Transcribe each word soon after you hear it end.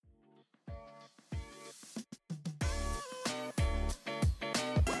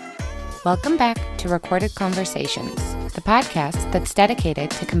Welcome back to Recorded Conversations, the podcast that's dedicated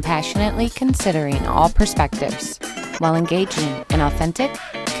to compassionately considering all perspectives while engaging in authentic,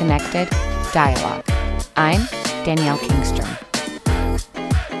 connected dialogue. I'm Danielle Kingstrom.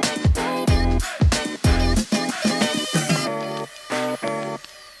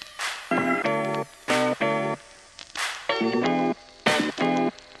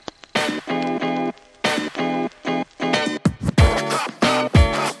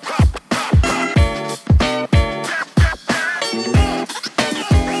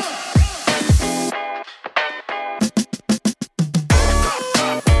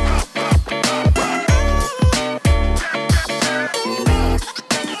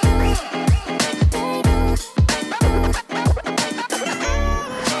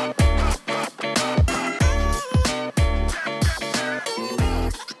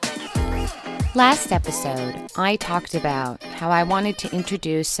 Last episode, I talked about how I wanted to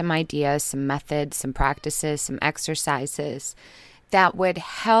introduce some ideas, some methods, some practices, some exercises that would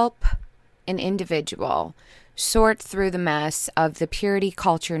help an individual sort through the mess of the purity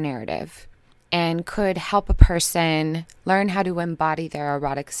culture narrative and could help a person learn how to embody their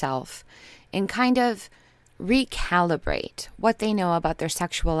erotic self and kind of recalibrate what they know about their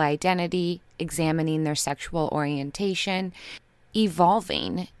sexual identity, examining their sexual orientation,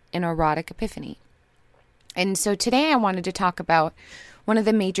 evolving an erotic epiphany. And so today I wanted to talk about one of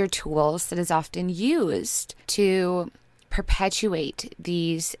the major tools that is often used to perpetuate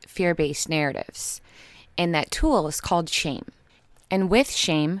these fear-based narratives. And that tool is called shame. And with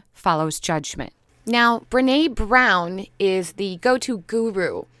shame follows judgment. Now, Brené Brown is the go-to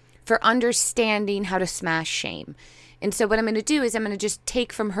guru for understanding how to smash shame. And so what I'm going to do is I'm going to just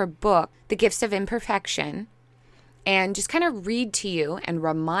take from her book, The Gifts of Imperfection, and just kind of read to you and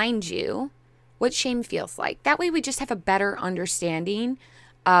remind you what shame feels like. That way we just have a better understanding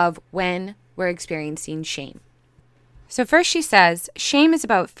of when we're experiencing shame. So first she says, shame is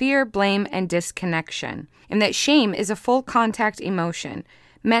about fear, blame, and disconnection, and that shame is a full contact emotion.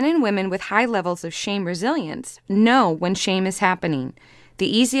 Men and women with high levels of shame resilience know when shame is happening.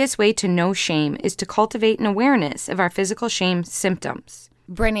 The easiest way to know shame is to cultivate an awareness of our physical shame symptoms.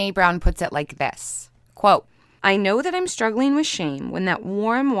 Brené Brown puts it like this, quote, I know that I'm struggling with shame when that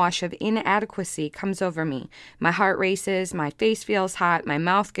warm wash of inadequacy comes over me. My heart races, my face feels hot, my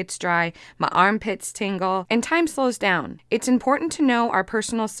mouth gets dry, my armpits tingle, and time slows down. It's important to know our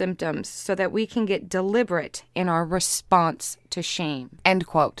personal symptoms so that we can get deliberate in our response to shame. End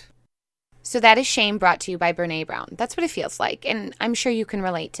quote. So that is shame brought to you by Brené Brown. That's what it feels like, and I'm sure you can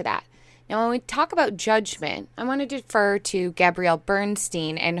relate to that. Now, when we talk about judgment, I want to defer to Gabrielle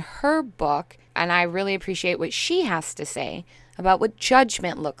Bernstein and her book, and I really appreciate what she has to say about what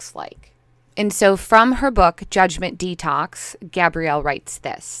judgment looks like. And so from her book, Judgment Detox, Gabrielle writes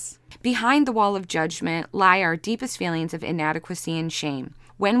this. Behind the wall of judgment lie our deepest feelings of inadequacy and shame.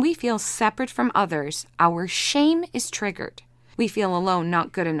 When we feel separate from others, our shame is triggered. We feel alone,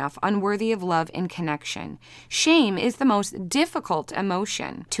 not good enough, unworthy of love and connection. Shame is the most difficult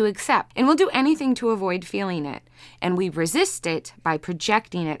emotion to accept, and we'll do anything to avoid feeling it. And we resist it by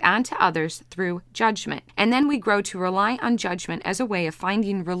projecting it onto others through judgment. And then we grow to rely on judgment as a way of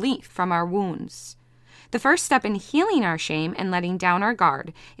finding relief from our wounds. The first step in healing our shame and letting down our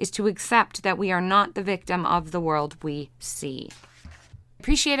guard is to accept that we are not the victim of the world we see.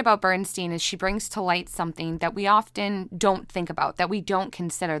 Appreciate about Bernstein is she brings to light something that we often don't think about, that we don't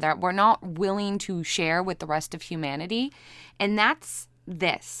consider, that we're not willing to share with the rest of humanity. And that's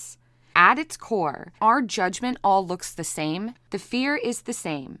this. At its core, our judgment all looks the same. The fear is the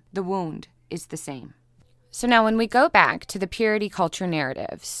same. The wound is the same. So now when we go back to the purity culture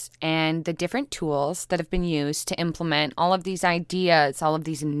narratives and the different tools that have been used to implement all of these ideas, all of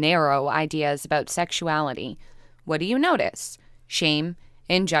these narrow ideas about sexuality, what do you notice? Shame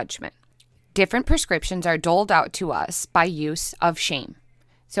and judgment. Different prescriptions are doled out to us by use of shame.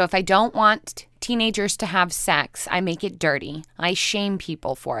 So if I don't want teenagers to have sex, I make it dirty. I shame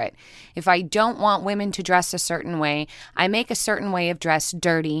people for it. If I don't want women to dress a certain way, I make a certain way of dress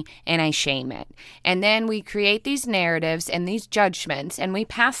dirty and I shame it. And then we create these narratives and these judgments and we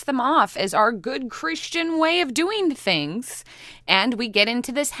pass them off as our good Christian way of doing things. And we get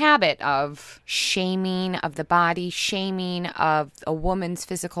into this habit of shaming of the body, shaming of a woman's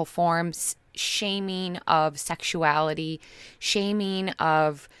physical forms, shaming of sexuality, shaming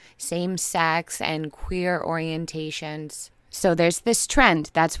of same-sex and queer orientations. So there's this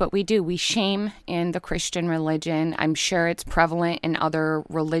trend. That's what we do. We shame in the Christian religion. I'm sure it's prevalent in other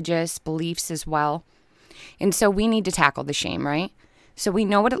religious beliefs as well. And so we need to tackle the shame, right? So we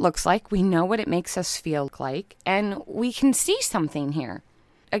know what it looks like. We know what it makes us feel like. And we can see something here.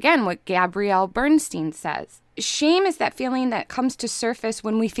 again, what Gabrielle Bernstein says. Shame is that feeling that comes to surface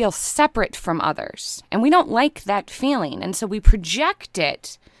when we feel separate from others. And we don't like that feeling. And so we project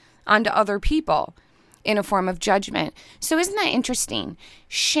it onto other people in a form of judgment. So isn't that interesting?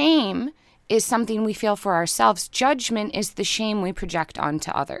 Shame is something we feel for ourselves. Judgment is the shame we project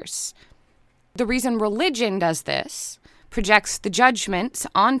onto others. The reason religion does this, projects the judgments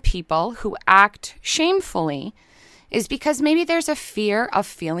on people who act shamefully, is because maybe there's a fear of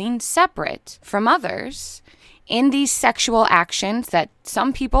feeling separate from others in these sexual actions that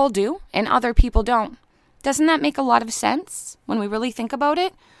some people do and other people don't. Doesn't that make a lot of sense when we really think about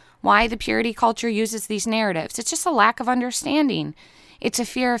it? Why the purity culture uses these narratives? It's just a lack of understanding. It's a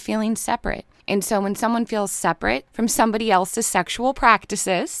fear of feeling separate. And so when someone feels separate from somebody else's sexual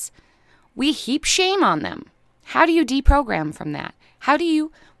practices, we heap shame on them. How do you deprogram from that? How do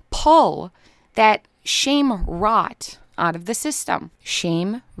you pull that shame rot out of the system?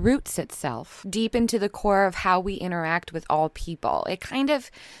 Shame roots itself deep into the core of how we interact with all people. It kind of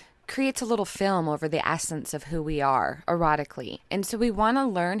creates a little film over the essence of who we are erotically. And so we want to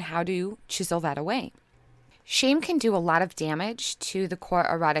learn how to chisel that away. Shame can do a lot of damage to the core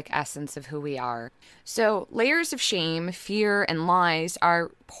erotic essence of who we are. So layers of shame, fear, and lies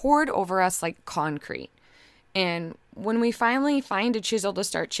are poured over us like concrete. And when we finally find a chisel to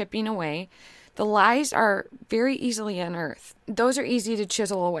start chipping away, the lies are very easily unearthed. Those are easy to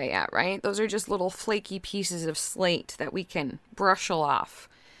chisel away at, right? Those are just little flaky pieces of slate that we can brush off.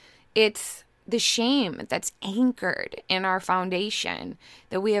 It's the shame that's anchored in our foundation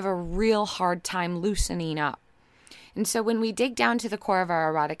that we have a real hard time loosening up. And so when we dig down to the core of our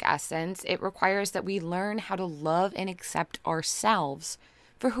erotic essence, it requires that we learn how to love and accept ourselves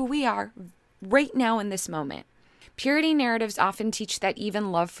for who we are right now in this moment. Purity narratives often teach that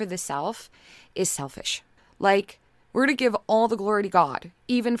even love for the self is selfish. Like, we're to give all the glory to God,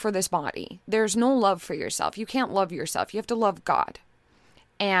 even for this body. There's no love for yourself. You can't love yourself. You have to love God.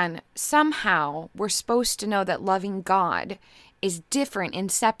 And somehow we're supposed to know that loving God is different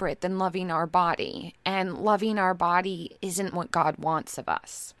and separate than loving our body. And loving our body isn't what God wants of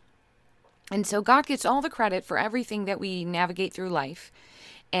us. And so God gets all the credit for everything that we navigate through life.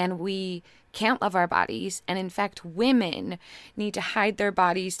 And we can't love our bodies. And in fact, women need to hide their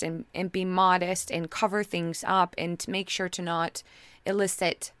bodies and be modest and cover things up and to make sure to not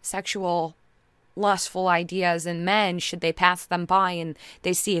elicit sexual lustful ideas in men should they pass them by and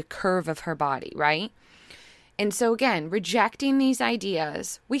they see a curve of her body, right? And so again, rejecting these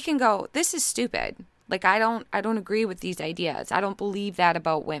ideas, we can go, this is stupid. Like, I don't agree with these ideas. I don't believe that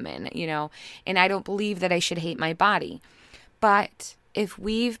about women, and I don't believe that I should hate my body. But if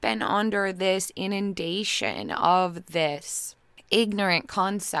we've been under this inundation of this ignorant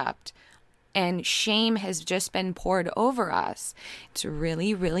concept and shame has just been poured over us, it's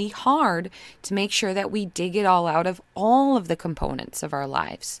really, really hard to make sure that we dig it all out of all of the components of our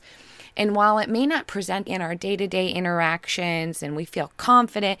lives. And while it may not present in our day-to-day interactions and we feel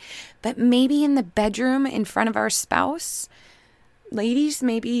confident, but maybe in the bedroom in front of our spouse, ladies,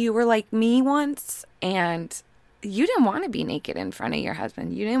 maybe you were like me once and you didn't want to be naked in front of your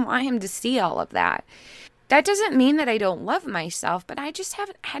husband. You didn't want him to see all of that. That doesn't mean that I don't love myself, but I just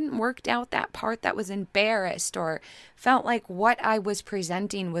hadn't worked out that part that was embarrassed or felt like what I was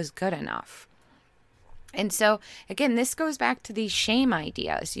presenting was good enough. And so, again, this goes back to these shame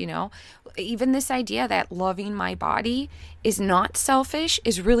ideas, even this idea that loving my body is not selfish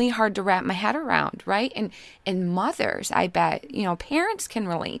is really hard to wrap my head around, right? And mothers, I bet, parents can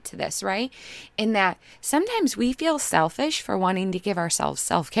relate to this, right? In that sometimes we feel selfish for wanting to give ourselves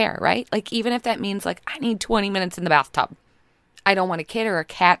self-care, right? Like, even if that means like, I need 20 minutes in the bathtub. I don't want a kid or a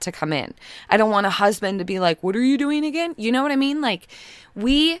cat to come in. I don't want a husband to be like, what are you doing again? You know what I mean? Like,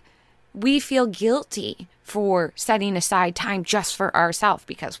 we feel guilty for setting aside time just for ourselves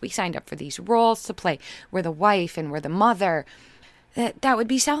because we signed up for these roles to play. We're the wife and we're the mother. That would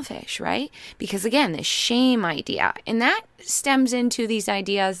be selfish, right? Because again, the shame idea, and that stems into these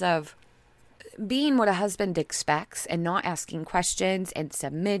ideas of being what a husband expects and not asking questions and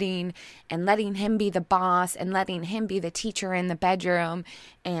submitting and letting him be the boss and letting him be the teacher in the bedroom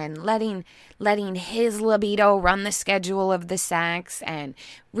and letting his libido run the schedule of the sex and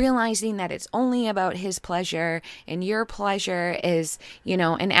realizing that it's only about his pleasure and your pleasure is,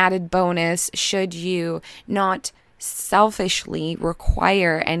 an added bonus should you not selfishly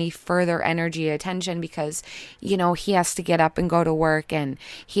require any further energy attention because he has to get up and go to work and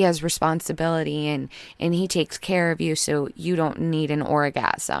he has responsibility and he takes care of you, so you don't need an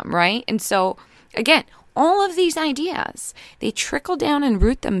orgasm, right? And so again, all of these ideas, they trickle down and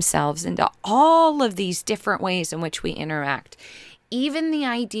root themselves into all of these different ways in which we interact even the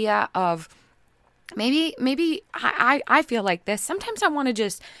idea of maybe I feel like this. Sometimes I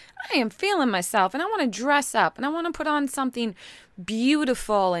am feeling myself and I want to dress up and I want to put on something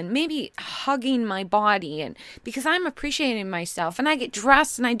beautiful and maybe hugging my body, and because I'm appreciating myself, and I get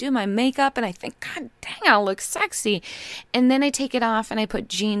dressed and I do my makeup and I think, God dang, I'll look sexy. And then I take it off and I put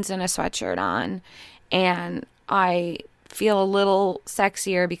jeans and a sweatshirt on and I feel a little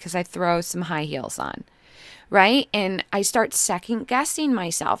sexier because I throw some high heels on. Right? And I start second guessing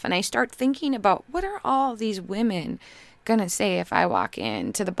myself and I start thinking about, what are all these women going to say if I walk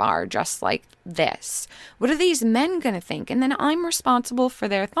into the bar dressed like this? What are these men going to think? And then I'm responsible for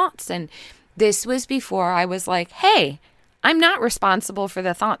their thoughts. And this was before I was like, hey, I'm not responsible for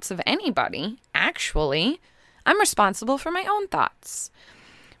the thoughts of anybody. Actually, I'm responsible for my own thoughts.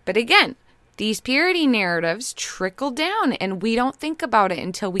 But again, these purity narratives trickle down and we don't think about it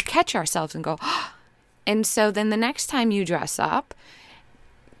until we catch ourselves and go, oh. And so then the next time you dress up,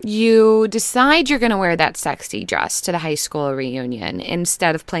 you decide you're going to wear that sexy dress to the high school reunion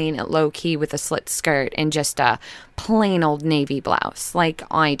instead of playing it low key with a slit skirt and just a plain old navy blouse like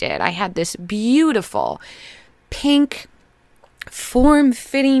I did. I had this beautiful pink,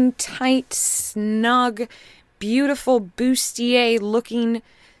 form-fitting, tight, snug, beautiful bustier looking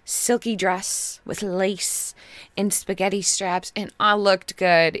silky dress with lace and spaghetti straps, and I looked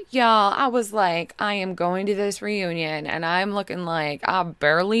good. Y'all, I was like, I am going to this reunion and I'm looking like I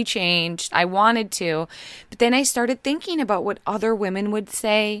barely changed. I wanted to, but then I started thinking about what other women would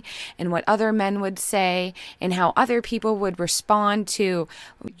say and what other men would say and how other people would respond to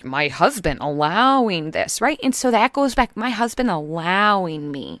my husband allowing this, right? And so that goes back, my husband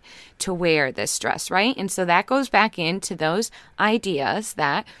allowing me to wear this dress, right? And so that goes back into those ideas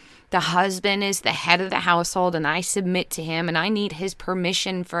that the husband is the head of the household and I submit to him and I need his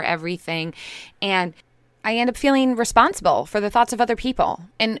permission for everything. And I end up feeling responsible for the thoughts of other people.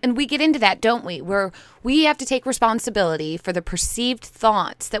 And we get into that, don't we? Where we have to take responsibility for the perceived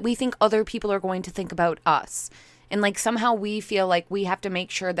thoughts that we think other people are going to think about us. And like somehow we feel like we have to make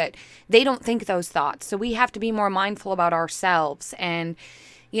sure that they don't think those thoughts. So we have to be more mindful about ourselves. And,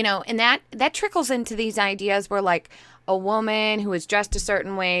 you know, and that trickles into these ideas where like, a woman who is dressed a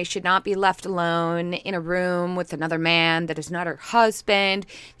certain way should not be left alone in a room with another man that is not her husband,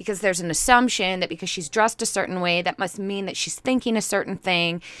 because there's an assumption that because she's dressed a certain way, that must mean that she's thinking a certain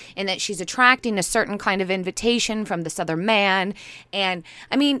thing and that she's attracting a certain kind of invitation from this other man. And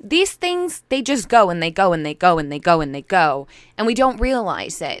I mean, these things, they just go and they go and they go and they go and they go, and we don't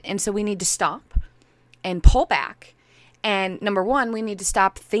realize it. And so we need to stop and pull back. And number one, we need to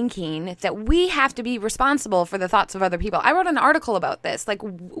stop thinking that we have to be responsible for the thoughts of other people. I wrote an article about this. Like,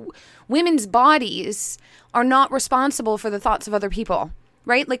 women's bodies are not responsible for the thoughts of other people,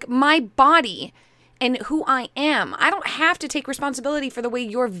 right? Like, my body and who I am, I don't have to take responsibility for the way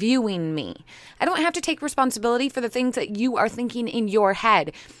you're viewing me. I don't have to take responsibility for the things that you are thinking in your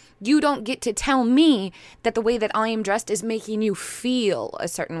head. You don't get to tell me that the way that I am dressed is making you feel a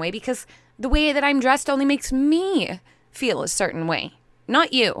certain way, because the way that I'm dressed only makes me feel a certain way,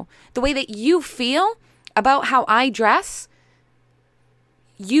 not you. The way that you feel about how I dress,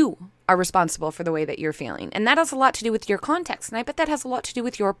 you are responsible for the way that you're feeling. And that has a lot to do with your context. And I bet that has a lot to do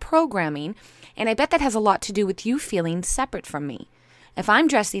with your programming. And I bet that has a lot to do with you feeling separate from me. If I'm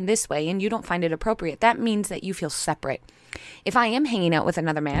dressing this way and you don't find it appropriate, that means that you feel separate. If I am hanging out with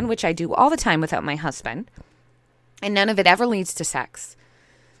another man, which I do all the time without my husband, and none of it ever leads to sex,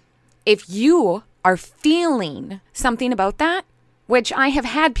 if you are feeling something about that, which I have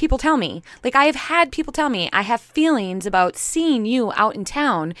had people tell me, I have feelings about seeing you out in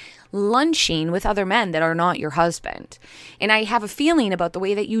town lunching with other men that are not your husband. And I have a feeling about the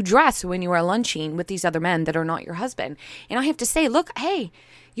way that you dress when you are lunching with these other men that are not your husband. And I have to say, look, hey,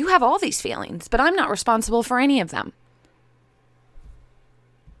 you have all these feelings, but I'm not responsible for any of them.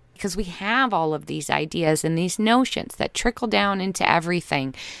 Because we have all of these ideas and these notions that trickle down into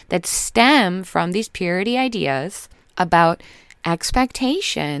everything that stem from these purity ideas about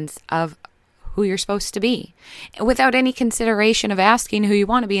expectations of who you're supposed to be, without any consideration of asking who you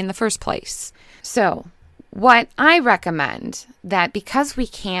want to be in the first place. So what I recommend, that because we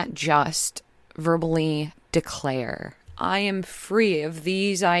can't just verbally declare, I am free of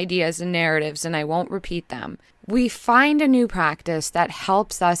these ideas and narratives and I won't repeat them, we find a new practice that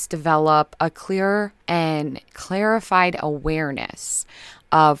helps us develop a clear and clarified awareness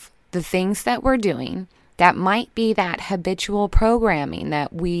of the things that we're doing that might be that habitual programming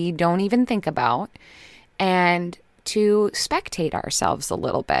that we don't even think about, and to spectate ourselves a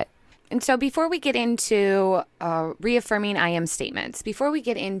little bit. And so before we get into reaffirming I am statements, before we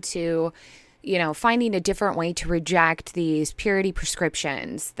get into finding a different way to reject these purity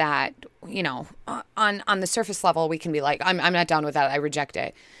prescriptions that, on the surface level, we can be like, I'm not down with that. I reject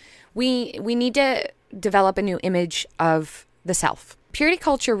it. We need to develop a new image of the self. Purity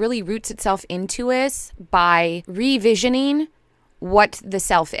culture really roots itself into us by revisioning what the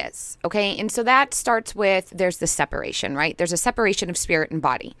self is, okay? And so that starts with, there's the separation, right? There's a separation of spirit and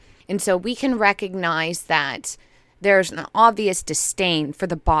body. And so we can recognize that there's an obvious disdain for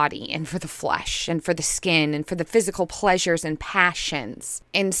the body and for the flesh and for the skin and for the physical pleasures and passions.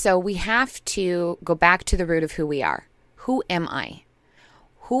 And so we have to go back to the root of who we are. Who am I?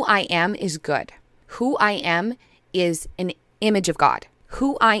 Who I am is good. Who I am is an image of God.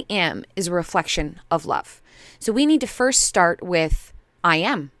 Who I am is a reflection of love. So we need to first start with I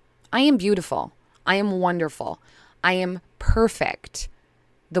am. I am beautiful. I am wonderful. I am perfect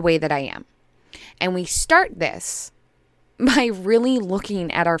the way that I am. And we start this by really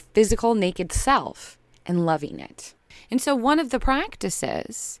looking at our physical naked self and loving it. And so one of the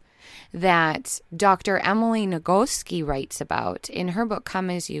practices that Dr. Emily Nagoski writes about in her book, Come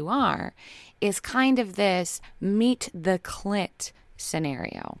As You Are, is kind of this meet the clit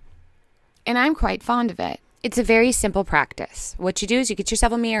scenario. And I'm quite fond of it. It's a very simple practice. What you do is you get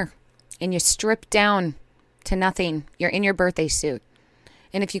yourself a mirror and you strip down to nothing. You're in your birthday suit.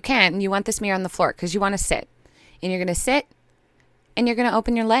 And if you can, you want this mirror on the floor because you want to sit. And you're going to sit and you're going to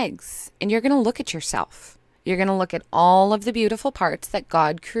open your legs and you're going to look at yourself. You're going to look at all of the beautiful parts that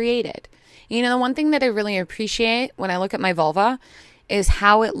God created. The one thing that I really appreciate when I look at my vulva is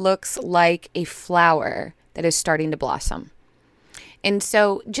how it looks like a flower that is starting to blossom. And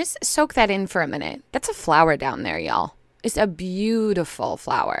so just soak that in for a minute. That's a flower down there, y'all. It's a beautiful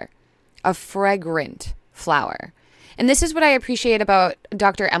flower, a fragrant flower. And this is what I appreciate about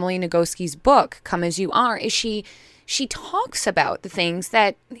Dr. Emily Nagoski's book, Come As You Are, is she talks about the things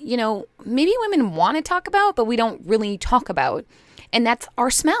that, maybe women want to talk about, but we don't really talk about. And that's our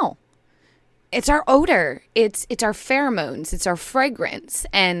smell. It's our odor. It's our pheromones. It's our fragrance.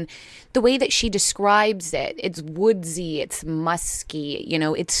 And the way that she describes it, it's woodsy, it's musky,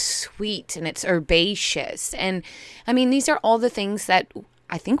 it's sweet and it's herbaceous. And I mean, these are all the things that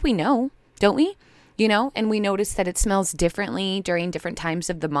I think we know, don't we? And we notice that it smells differently during different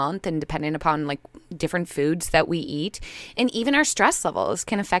times of the month and depending upon like different foods that we eat. And even our stress levels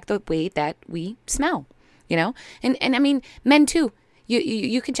can affect the way that we smell, And I mean, men too.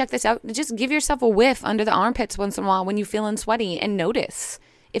 You can check this out. Just give yourself a whiff under the armpits once in a while when you're feeling sweaty and notice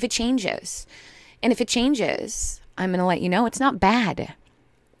if it changes. And if it changes, I'm going to let you know it's not bad.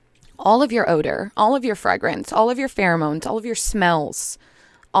 All of your odor, all of your fragrance, all of your pheromones, all of your smells,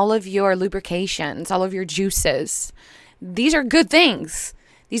 all of your lubrications, all of your juices, these are good things.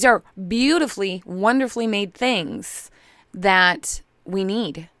 These are beautifully, wonderfully made things that we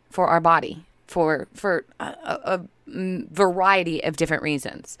need for our body for a variety of different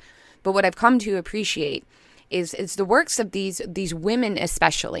reasons. But what I've come to appreciate is the works of these women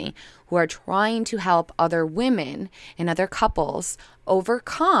especially who are trying to help other women and other couples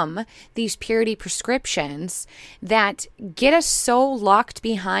overcome these purity prescriptions that get us so locked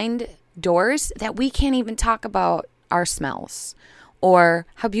behind doors that we can't even talk about our smells or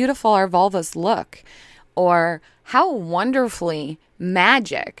how beautiful our vulvas look or how wonderfully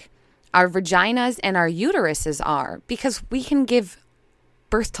magic our vaginas and our uteruses are, because we can give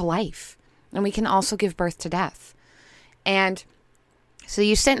birth to life and we can also give birth to death. And so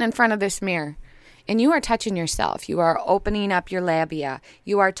you're sitting in front of this mirror and you are touching yourself. You are opening up your labia.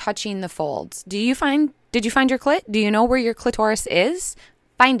 You are touching the folds. Did you find your clit? Do you know where your clitoris is?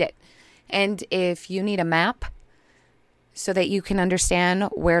 Find it. And if you need a map so that you can understand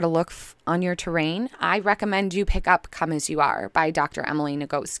where to look on your terrain, I recommend you pick up Come As You Are by Dr. Emily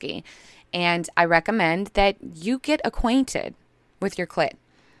Nagoski. And I recommend that you get acquainted with your clit.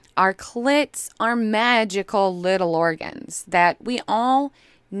 Our clits are magical little organs that we all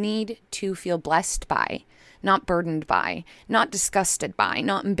need to feel blessed by, not burdened by, not disgusted by,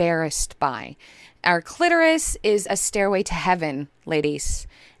 not embarrassed by. Our clitoris is a stairway to heaven, ladies,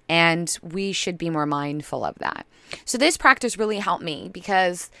 and we should be more mindful of that. So this practice really helped me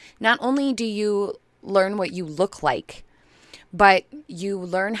because not only do you learn what you look like, but you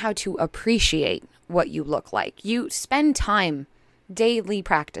learn how to appreciate what you look like. You spend time, daily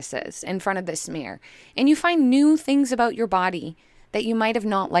practices in front of this mirror, and you find new things about your body that you might have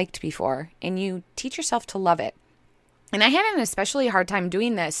not liked before, and you teach yourself to love it. And I had an especially hard time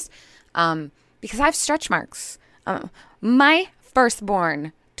doing this because I have stretch marks. My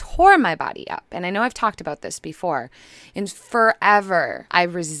firstborn tore my body up. And I know I've talked about this before. And forever, I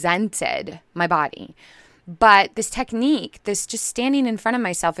resented my body. But this technique, this just standing in front of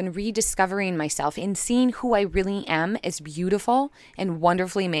myself and rediscovering myself and seeing who I really am as beautiful and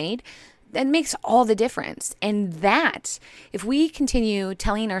wonderfully made, that makes all the difference. And that, if we continue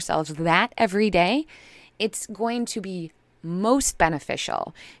telling ourselves that every day, it's going to be most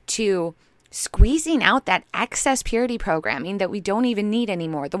beneficial to squeezing out that excess purity programming that we don't even need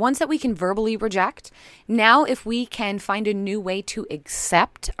anymore, the ones that we can verbally reject. Now, if we can find a new way to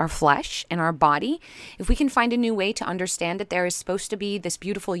accept our flesh and our body, if we can find a new way to understand that there is supposed to be this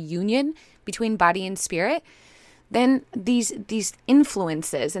beautiful union between body and spirit, then these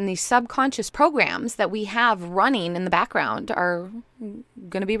influences and these subconscious programs that we have running in the background are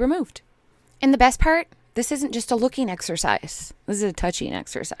going to be removed. And the best part, this isn't just a looking exercise. This is a touching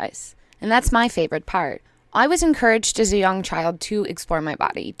exercise. And that's my favorite part. I was encouraged as a young child to explore my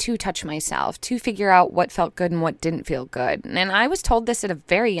body, to touch myself, to figure out what felt good and what didn't feel good. And I was told this at a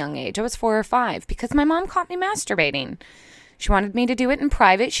very young age. I was 4 or 5 because my mom caught me masturbating. She wanted me to do it in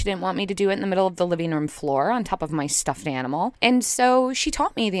private. She didn't want me to do it in the middle of the living room floor on top of my stuffed animal. And so she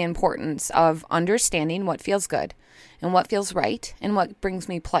taught me the importance of understanding what feels good and what feels right and what brings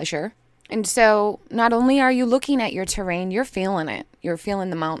me pleasure. And so not only are you looking at your terrain, you're feeling it. You're feeling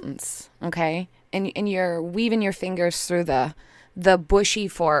the mountains, okay? And you're weaving your fingers through the bushy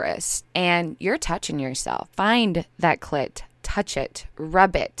forest, and you're touching yourself. Find that clit, touch it,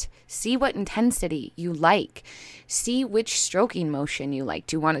 rub it. See what intensity you like. See which stroking motion you like.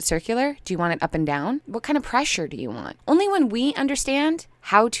 Do you want it circular? Do you want it up and down? What kind of pressure do you want? Only when we understand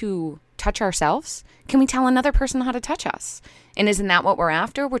how to touch ourselves can we tell another person how to touch us. And isn't that what we're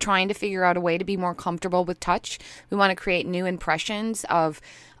after? We're trying to figure out a way to be more comfortable with touch. We want to create new impressions of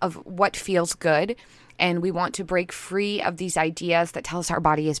what feels good. And we want to break free of these ideas that tell us our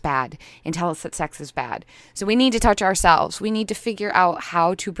body is bad and tell us that sex is bad. So we need to touch ourselves. We need to figure out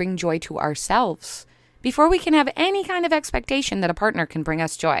how to bring joy to ourselves before we can have any kind of expectation that a partner can bring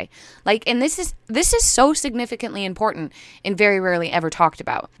us joy. And this is so significantly important and very rarely ever talked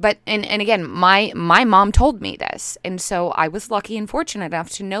about. But, and again, my mom told me this. And so I was lucky and fortunate enough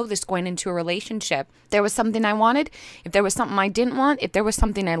to know this going into a relationship. If there was something I wanted, if there was something I didn't want, if there was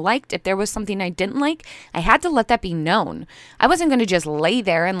something I liked, if there was something I didn't like, I had to let that be known. I wasn't going to just lay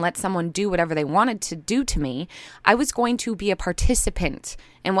there and let someone do whatever they wanted to do to me. I was going to be a participant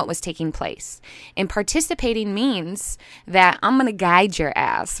in what was taking place. And participating means that I'm going to guide your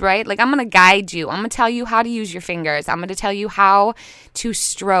ass, right? I'm going to guide you. I'm going to tell you how to use your fingers. I'm going to tell you how to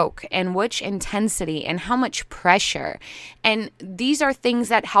stroke and which intensity and how much pressure. And these are things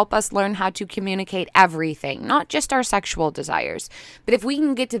that help us learn how to communicate everything, not just our sexual desires. But if we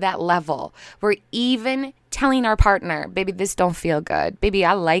can get to that level where even telling our partner, baby, this don't feel good. Baby,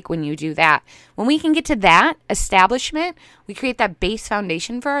 I like when you do that. When we can get to that establishment, we create that base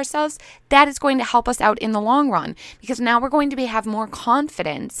foundation for ourselves. That is going to help us out in the long run, because now we're going to have more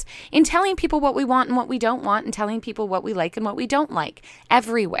confidence in telling people what we want and what we don't want, and telling people what we like and what we don't like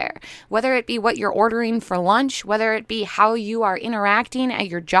everywhere. Whether it be what you're ordering for lunch, whether it be how you are interacting at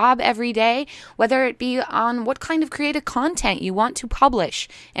your job every day, whether it be on what kind of creative content you want to publish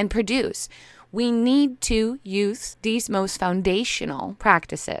and produce. We need to use these most foundational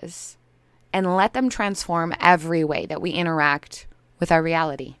practices and let them transform every way that we interact with our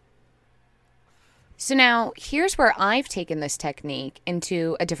reality. So now, here's where I've taken this technique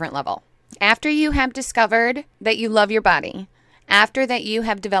into a different level. After you have discovered that you love your body, after that you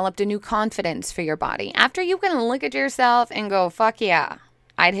have developed a new confidence for your body, after you can look at yourself and go, fuck yeah,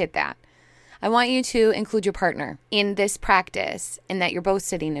 I'd hit that. I want you to include your partner in this practice, and that you're both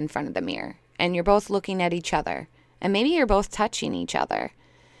sitting in front of the mirror. And you're both looking at each other. And maybe you're both touching each other.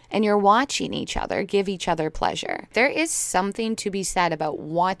 And you're watching each other give each other pleasure. There is something to be said about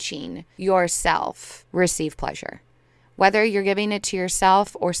watching yourself receive pleasure, whether you're giving it to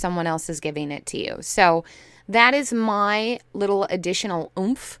yourself or someone else is giving it to you. So that is my little additional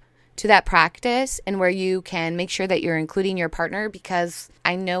oomph to that practice, and where you can make sure that you're including your partner, because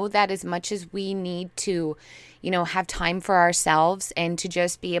I know that as much as we need to have time for ourselves and to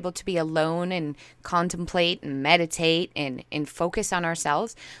just be able to be alone and contemplate and meditate and focus on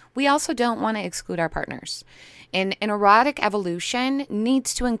ourselves, we also don't want to exclude our partners. And an erotic evolution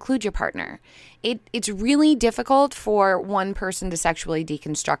needs to include your partner. It's really difficult for one person to sexually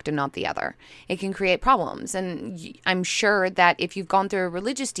deconstruct and not the other. It can create problems. And I'm sure that if you've gone through a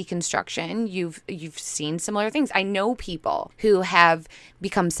religious deconstruction, you've seen similar things. I know people who have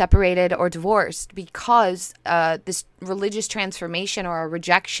become separated or divorced because this religious transformation or a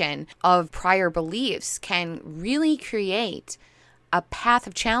rejection of prior beliefs can really create a path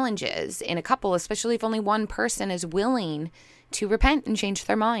of challenges in a couple, especially if only one person is willing to repent and change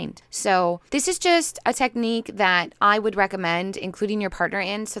their mind. So this is just a technique that I would recommend including your partner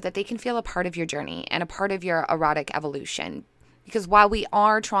in so that they can feel a part of your journey and a part of your erotic evolution. Because while we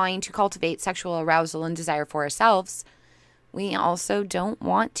are trying to cultivate sexual arousal and desire for ourselves, we also don't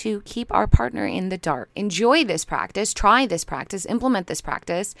want to keep our partner in the dark. Enjoy this practice, try this practice, implement this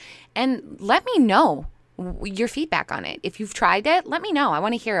practice, and let me know your feedback on it. If you've tried it, let me know. I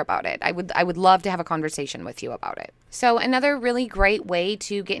want to hear about it. I would love to have a conversation with you about it. So another really great way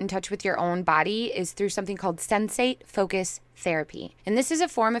to get in touch with your own body is through something called Sensate Focus Therapy. And this is a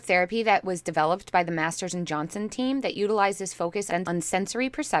form of therapy that was developed by the Masters and Johnson team that utilizes focus on sensory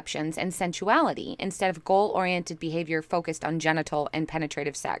perceptions and sensuality instead of goal-oriented behavior focused on genital and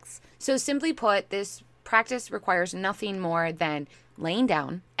penetrative sex. So simply put, this practice requires nothing more than laying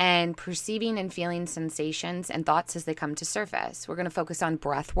down and perceiving and feeling sensations and thoughts as they come to surface. We're going to focus on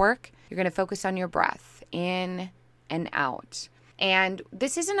breath work. You're going to focus on your breath in and out. And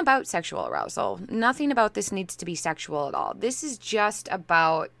this isn't about sexual arousal. Nothing about this needs to be sexual at all. This is just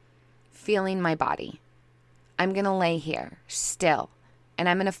about feeling my body. I'm going to lay here still and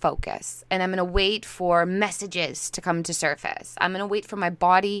I'm going to focus and I'm going to wait for messages to come to surface. I'm going to wait for my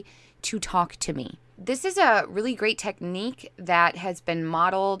body to talk to me. This is a really great technique that has been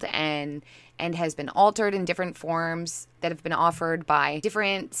modeled and has been altered in different forms that have been offered by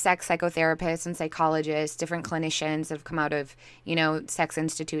different sex psychotherapists and psychologists, different clinicians that have come out of, sex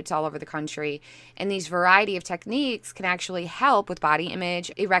institutes all over the country. And these variety of techniques can actually help with body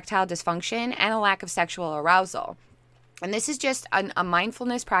image, erectile dysfunction, and a lack of sexual arousal. And this is just a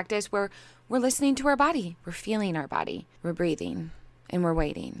mindfulness practice where we're listening to our body, we're feeling our body, we're breathing, and we're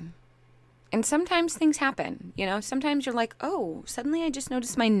waiting. And sometimes things happen, sometimes you're like, oh, suddenly I just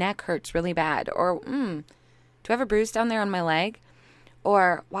noticed my neck hurts really bad. Or, do I have a bruise down there on my leg?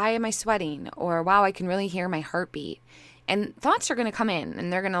 Or why am I sweating? Or wow, I can really hear my heartbeat. And thoughts are going to come in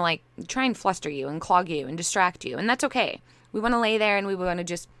and they're going to try and fluster you and clog you and distract you. And that's okay. We want to lay there and we want to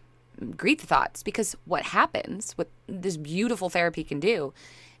just greet the thoughts, because what happens, what this beautiful therapy can do,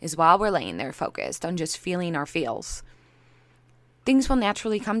 is while we're laying there focused on just feeling our feels, things will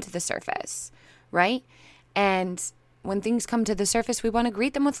naturally come to the surface, right? And when things come to the surface, we want to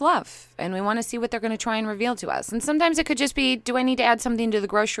greet them with love and we want to see what they're going to try and reveal to us. And sometimes it could just be, do I need to add something to the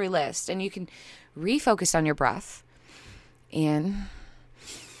grocery list? And you can refocus on your breath. In,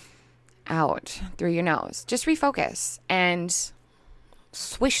 out, through your nose. Just refocus and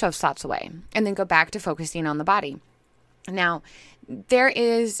swish those thoughts away and then go back to focusing on the body. Now, there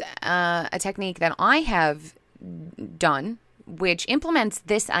is a technique that I have done which implements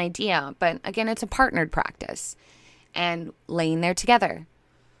this idea, but again, it's a partnered practice. And laying there together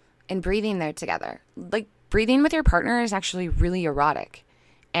and breathing there together. Breathing with your partner is actually really erotic.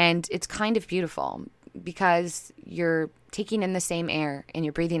 And it's kind of beautiful because you're taking in the same air and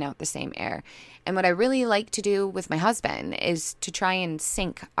you're breathing out the same air. And what I really like to do with my husband is to try and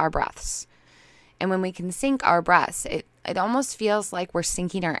sync our breaths. And when we can sync our breaths, it almost feels like we're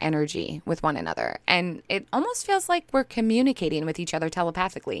syncing our energy with one another. And it almost feels like we're communicating with each other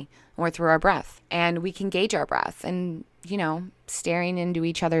telepathically or through our breath. And we can gauge our breath and, staring into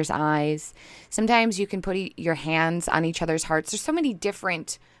each other's eyes. Sometimes you can put your hands on each other's hearts. There's so many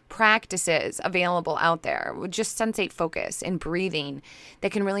different practices available out there with just sensate focus and breathing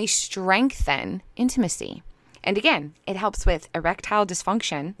that can really strengthen intimacy. And again, it helps with erectile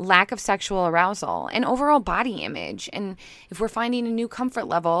dysfunction, lack of sexual arousal, and overall body image. And if we're finding a new comfort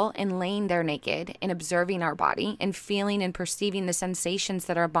level in laying there naked and observing our body and feeling and perceiving the sensations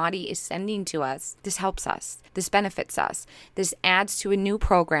that our body is sending to us, this helps us. This benefits us. This adds to a new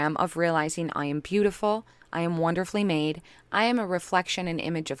program of realizing I am beautiful, I am wonderfully made, I am a reflection and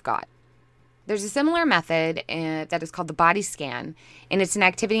image of God. There's a similar method that is called the body scan, and it's an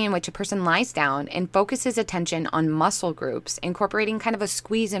activity in which a person lies down and focuses attention on muscle groups, incorporating kind of a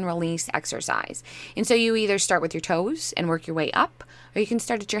squeeze and release exercise. And so you either start with your toes and work your way up, or you can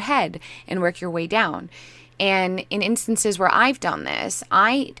start at your head and work your way down. And in instances where I've done this,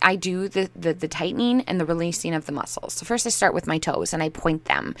 I do the tightening and the releasing of the muscles. So first I start with my toes and I point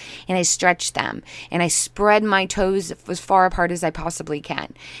them and I stretch them and I spread my toes as far apart as I possibly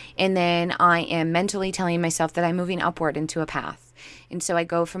can. And then I am mentally telling myself that I'm moving upward into a path. And so I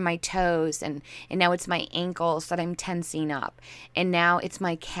go from my toes and now it's my ankles that I'm tensing up. And now it's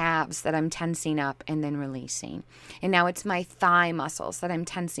my calves that I'm tensing up and then releasing. And now it's my thigh muscles that I'm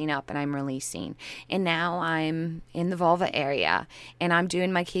tensing up and I'm releasing. And now I'm in the vulva area and I'm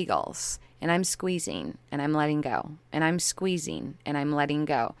doing my Kegels and I'm squeezing and I'm letting go, and I'm squeezing and I'm letting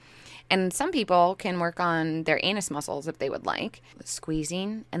go. And some people can work on their anus muscles if they would like,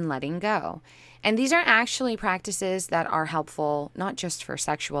 squeezing and letting go. And these are actually practices that are helpful not just for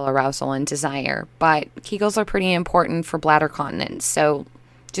sexual arousal and desire, but Kegels are pretty important for bladder continence. So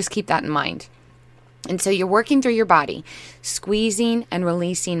just keep that in mind. And so you're working through your body, squeezing and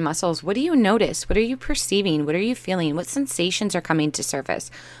releasing muscles. What do you notice? What are you perceiving? What are you feeling? What sensations are coming to surface?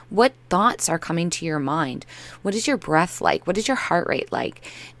 What thoughts are coming to your mind? What is your breath like? What is your heart rate like?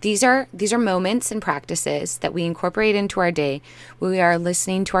 These are moments and practices that we incorporate into our day where we are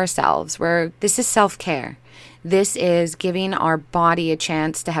listening to ourselves, where this is self-care. This is giving our body a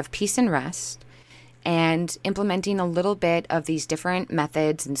chance to have peace and rest, and implementing a little bit of these different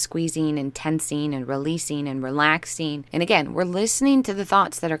methods and squeezing and tensing and releasing and relaxing. And again, we're listening to the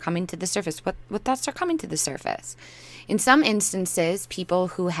thoughts that are coming to the surface. What thoughts are coming to the surface? In some instances, people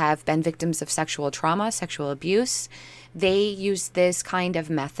who have been victims of sexual trauma, sexual abuse, they use this kind of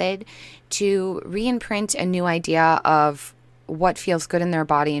method to re-imprint a new idea of what feels good in their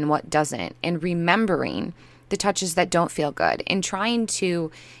body and what doesn't, and remembering the touches that don't feel good, and trying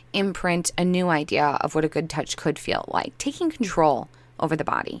to imprint a new idea of what a good touch could feel like, taking control over the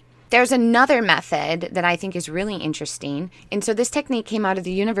body. There's another method that I think is really interesting. And so this technique came out of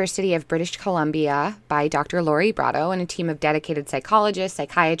the University of British Columbia by Dr. Lori Brotto and a team of dedicated psychologists,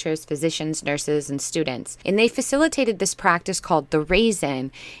 psychiatrists, physicians, nurses, and students. And they facilitated this practice called the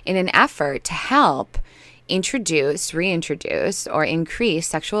raisin in an effort to help introduce, reintroduce, or increase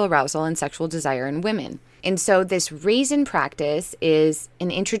sexual arousal and sexual desire in women. And so this raisin practice is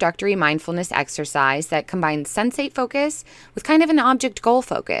an introductory mindfulness exercise that combines sensate focus with kind of an object goal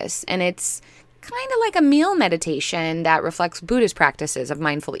focus. And it's kind of like a meal meditation that reflects Buddhist practices of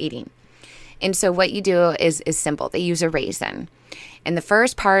mindful eating. And so what you do is simple. They use a raisin. And the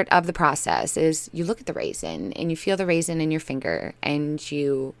first part of the process is you look at the raisin and you feel the raisin in your finger, and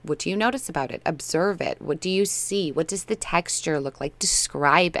what do you notice about it? Observe it. What do you see? What does the texture look like?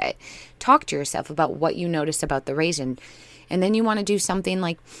 Describe it. Talk to yourself about what you notice about the raisin. And then you want to do something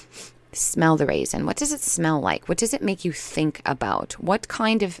like smell the raisin. What does it smell like? What does it make you think about? What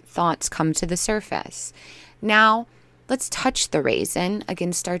kind of thoughts come to the surface? Now, let's touch the raisin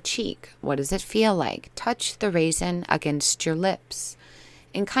against our cheek. What does it feel like? Touch the raisin against your lips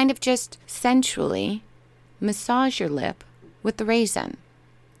and kind of just sensually massage your lip with the raisin.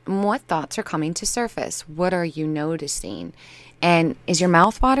 And what thoughts are coming to surface? What are you noticing? And is your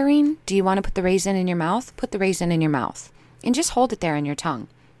mouth watering? Do you want to put the raisin in your mouth? Put the raisin in your mouth and just hold it there on your tongue.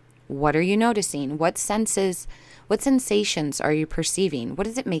 What are you noticing? What sensations are you perceiving? What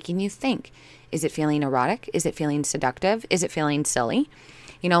is it making you think? Is it feeling erotic? Is it feeling seductive? Is it feeling silly?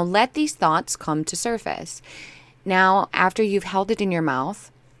 Let these thoughts come to surface. Now, after you've held it in your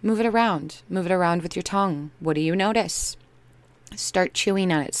mouth, move it around. Move it around with your tongue. What do you notice? Start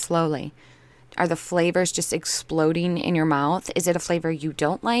chewing on it slowly. Are the flavors just exploding in your mouth? Is it a flavor you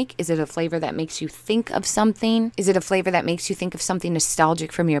don't like? Is it a flavor that makes you think of something? Is it a flavor that makes you think of something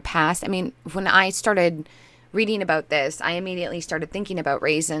nostalgic from your past? I mean, when I started reading about this, I immediately started thinking about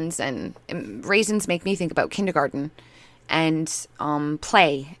raisins, and raisins make me think about kindergarten and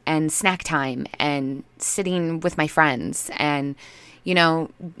play and snack time and sitting with my friends, and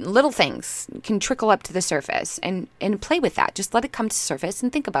little things can trickle up to the surface, and play with that. Just let it come to surface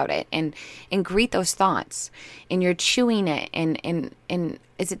and think about it and greet those thoughts. And you're chewing it, and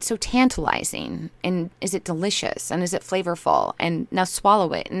is it so tantalizing? And is it delicious? And is it flavorful? And now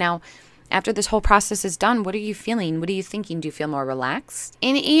swallow it. Now, after this whole process is done, what are you feeling? What are you thinking? Do you feel more relaxed?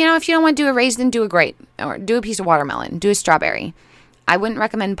 And, if you don't want to do a raisin, do a grape, or do a piece of watermelon, do a strawberry. I wouldn't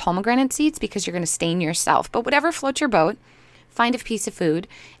recommend pomegranate seeds because you're going to stain yourself. But whatever floats your boat, find a piece of food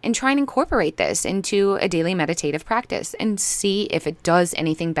and try and incorporate this into a daily meditative practice and see if it does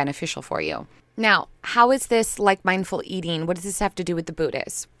anything beneficial for you. Now, how is this like mindful eating? What does this have to do with the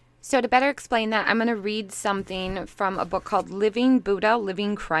Buddhists? So to better explain that, I'm going to read something from a book called Living Buddha,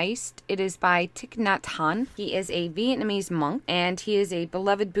 Living Christ. It is by Thich Nhat Hanh. He is a Vietnamese monk, and he is a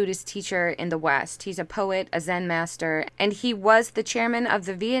beloved Buddhist teacher in the West. He's a poet, a Zen master, and he was the chairman of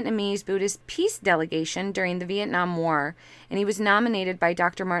the Vietnamese Buddhist Peace Delegation during the Vietnam War, and he was nominated by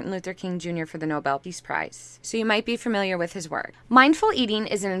Dr. Martin Luther King Jr. for the Nobel Peace Prize. So you might be familiar with his work. Mindful eating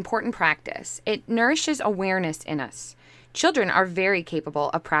is an important practice. It nourishes awareness in us. Children are very capable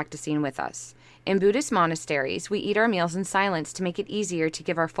of practicing with us. In Buddhist monasteries, we eat our meals in silence to make it easier to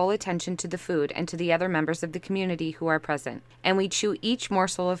give our full attention to the food and to the other members of the community who are present. And we chew each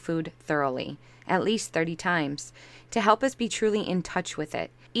morsel of food thoroughly, at least 30 times, to help us be truly in touch with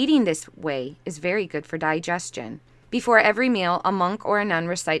it. Eating this way is very good for digestion. Before every meal, a monk or a nun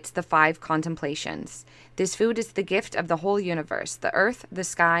recites the 5 contemplations. This food is the gift of the whole universe, the earth, the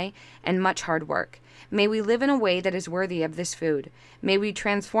sky, and much hard work. May we live in a way that is worthy of this food. May we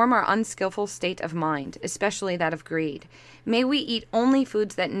transform our unskillful state of mind, especially that of greed. May we eat only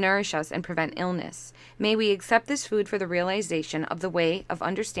foods that nourish us and prevent illness. May we accept this food for the realization of the way of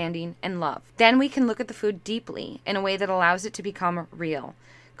understanding and love. Then we can look at the food deeply in a way that allows it to become real.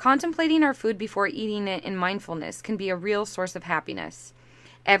 Contemplating our food before eating it in mindfulness can be a real source of happiness.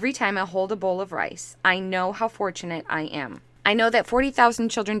 Every time I hold a bowl of rice, I know how fortunate I am. I know that 40,000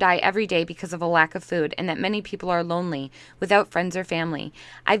 children die every day because of a lack of food, and that many people are lonely, without friends or family.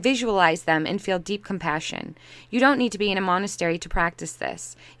 I visualize them and feel deep compassion. You don't need to be in a monastery to practice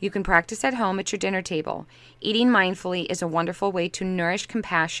this. You can practice at home at your dinner table. Eating mindfully is a wonderful way to nourish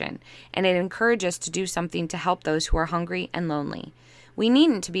compassion, and it encourages us to do something to help those who are hungry and lonely. We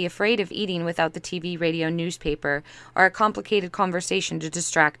needn't to be afraid of eating without the TV, radio, newspaper, or a complicated conversation to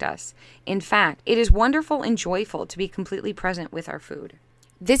distract us. In fact, it is wonderful and joyful to be completely present with our food.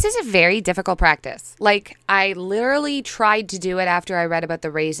 This is a very difficult practice. Like, I literally tried to do it after I read about the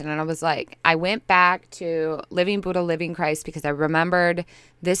raisin, and I was like, I went back to Living Buddha, Living Christ because I remembered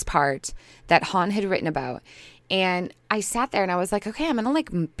this part that Han had written about. And I sat there and I was like, okay, I'm going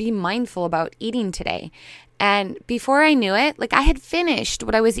to be mindful about eating today. And before I knew it, I had finished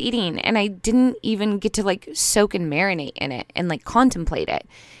what I was eating and I didn't even get to soak and marinate in it and contemplate it.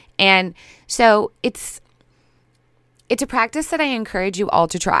 And so it's a practice that I encourage you all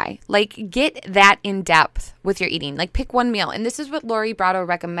to try. Get that in depth with your eating. Pick one meal. And this is what Lori Brotto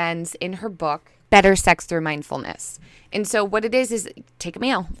recommends in her book, Better Sex Through Mindfulness. And so what it is take a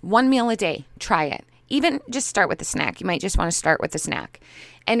meal, one meal a day, try it. Even just start with a snack. You might just want to start with a snack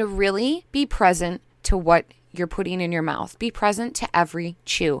and really be present to what you're putting in your mouth. Be present to every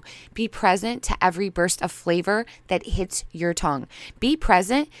chew. Be present to every burst of flavor that hits your tongue. Be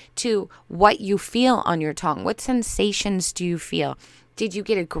present to what you feel on your tongue. What sensations do you feel? Did you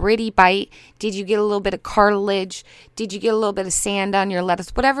get a gritty bite? Did you get a little bit of cartilage? Did you get a little bit of sand on your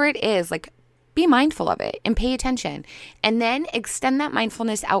lettuce? Whatever it is, be mindful of it and pay attention. And then extend that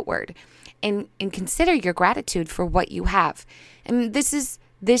mindfulness outward. And consider your gratitude for what you have. And this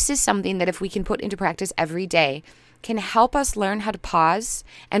is something that if we can put into practice every day, can help us learn how to pause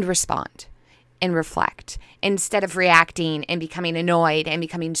and respond and reflect instead of reacting and becoming annoyed and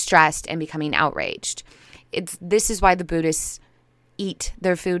becoming stressed and becoming outraged. This is why the Buddhists eat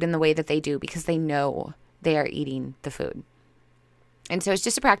their food in the way that they do, because they know they are eating the food. And so it's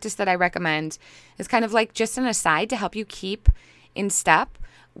just a practice that I recommend. It's kind of just an aside to help you keep in step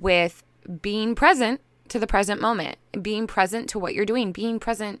with being present to the present moment, being present to what you're doing, being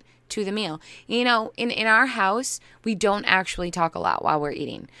present to the meal. In our house, we don't actually talk a lot while we're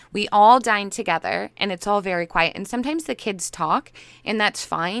eating. We all dine together and it's all very quiet. And sometimes the kids talk and that's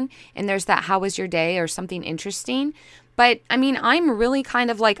fine. And there's that, how was your day or something interesting. But I'm really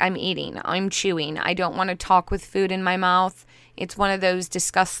kind of I'm eating, I'm chewing. I don't want to talk with food in my mouth. It's one of those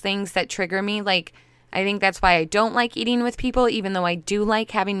disgust things that trigger me. I think that's why I don't like eating with people, even though I do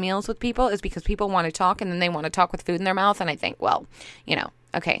like having meals with people, is because people want to talk and then they want to talk with food in their mouth. And I think, well,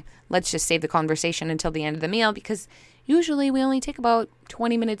 okay, let's just save the conversation until the end of the meal because usually we only take about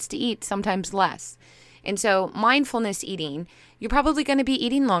 20 minutes to eat, sometimes less. And so mindfulness eating, you're probably going to be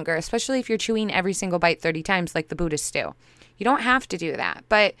eating longer, especially if you're chewing every single bite 30 times like the Buddhists do. You don't have to do that,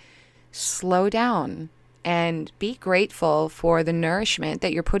 but slow down and be grateful for the nourishment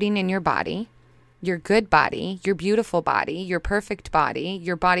that you're putting in your body. Your good body, your beautiful body, your perfect body,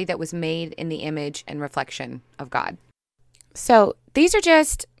 your body that was made in the image and reflection of God. So these are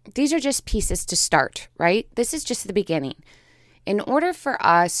just pieces to start, right? This is just the beginning. In order for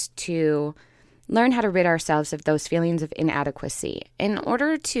us to learn how to rid ourselves of those feelings of inadequacy, in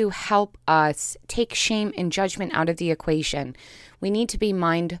order to help us take shame and judgment out of the equation, we need to be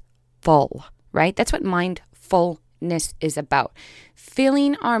mindful, right? That's what mindfulness is about.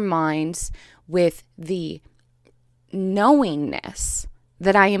 Filling our minds with the knowingness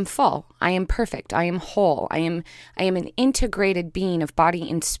that I am full, I am perfect, I am whole, I am an integrated being of body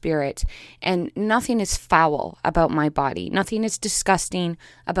and spirit, and nothing is foul about my body, nothing is disgusting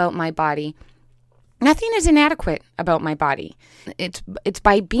about my body, nothing is inadequate about my body. It's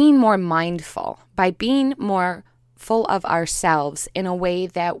by being more mindful, by being more full of ourselves in a way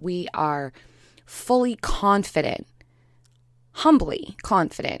that we are fully confident, humbly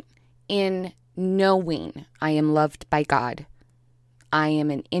confident in knowing I am loved by God. I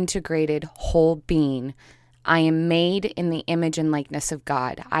am an integrated whole being. I am made in the image and likeness of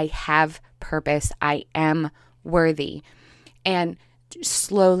God. I have purpose. I am worthy. And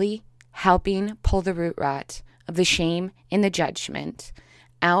slowly helping pull the root rot of the shame and the judgment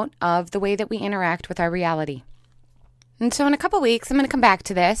out of the way that we interact with our reality. And so in a couple weeks, I'm going to come back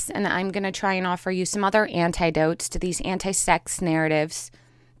to this, and I'm going to try and offer you some other antidotes to these anti-sex narratives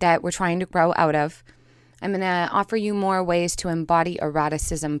that we're trying to grow out of. I'm going to offer you more ways to embody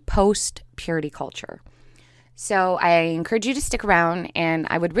eroticism post-purity culture. So I encourage you to stick around, and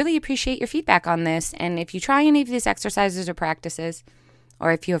I would really appreciate your feedback on this. And if you try any of these exercises or practices,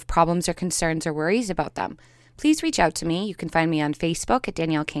 or if you have problems or concerns or worries about them, please reach out to me. You can find me on Facebook at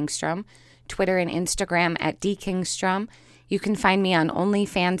Danielle Kingstrom, Twitter and Instagram at dkingstrom. You can find me on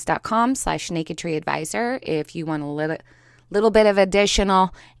onlyfans.com/nakedtreeadvisor if you want a little bit of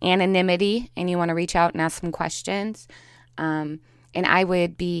additional anonymity and you want to reach out and ask some questions. And I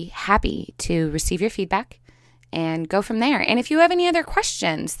would be happy to receive your feedback and go from there. And if you have any other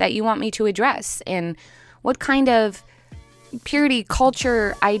questions that you want me to address, and what kind of purity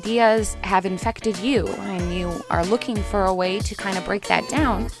culture ideas have infected you, and you are looking for a way to kind of break that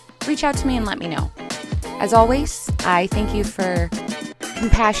down, reach out to me and let me know. As always, I thank you for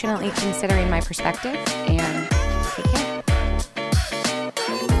compassionately considering my perspective, and take care.